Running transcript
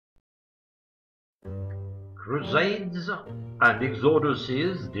Crusades and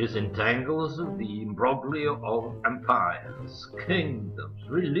Exoduses, disentangles the embroglio of empires, kingdoms,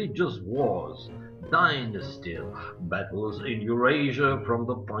 religious wars, dynasties, battles in Eurasia from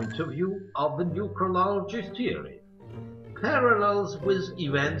the point of view of the new chronology theory. Parallels with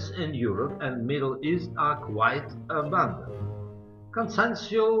events in Europe and Middle East are quite abundant.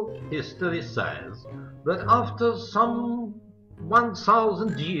 Consensual history says that after some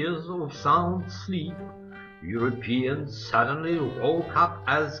 1,000 years of sound sleep, Europeans suddenly woke up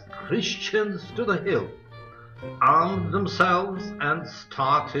as Christians to the hilt, armed themselves and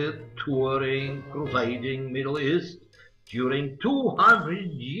started touring, crusading Middle East during 200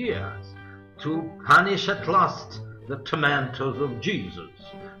 years to punish at last the tormentors of Jesus,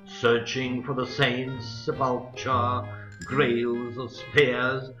 searching for the Saint Sepulchre, Grails or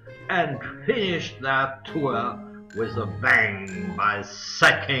spears, and finished their tour with a bang by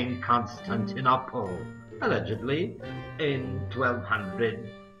sacking Constatinople, allegedly in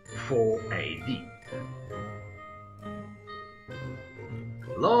 1204 AD.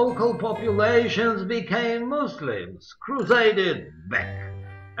 Local populations became Muslims, crusaded back,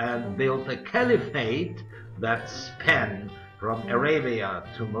 and built a caliphate that spanned from Arabia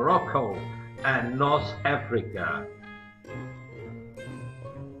to Morocco and North Africa.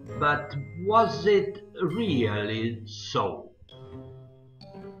 But was it really so?